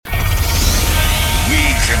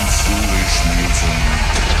and foolish mutant.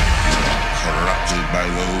 You are corrupted by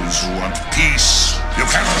those who want peace. You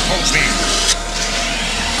cannot oppose me.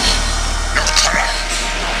 You're corrupt,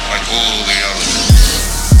 like all the others.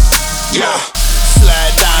 Yeah,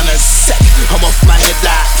 slide down a sec. I'm off my head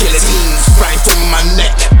like guillotines right from my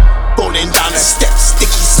neck. Rolling down the steps,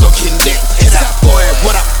 sticky smoking dick. Is that boy,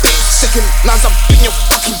 what up, bitch? Second lines up in your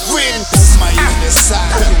fucking grin. That's my inner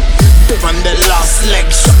side. They run the last leg,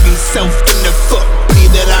 shot himself in the foot.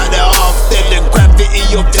 Bleeding out the half dead. The gravity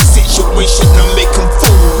of the situation to make him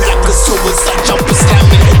fall. Like a suicide jumper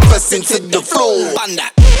slamming head first into the floor. Bun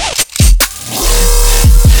that.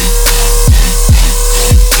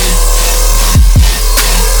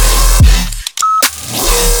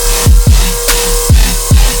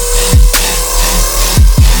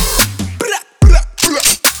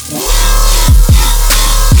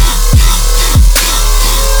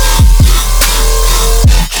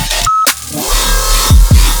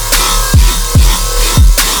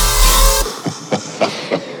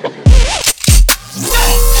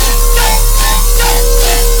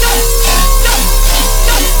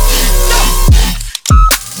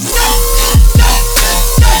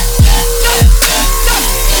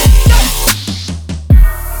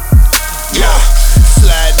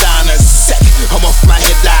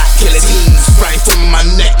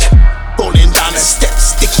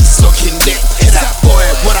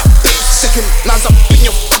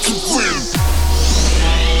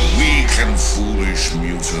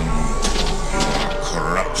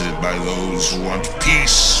 By those who want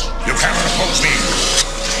peace. You cannot oppose me.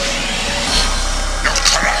 You're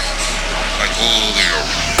corrupt, like all the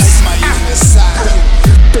others. That's my inner side.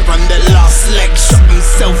 They run the last leg, shot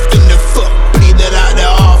himself in the foot. Bleeding out the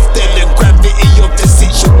half dead. The gravity of the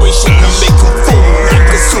situation to make him fall like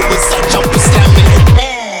a suicide.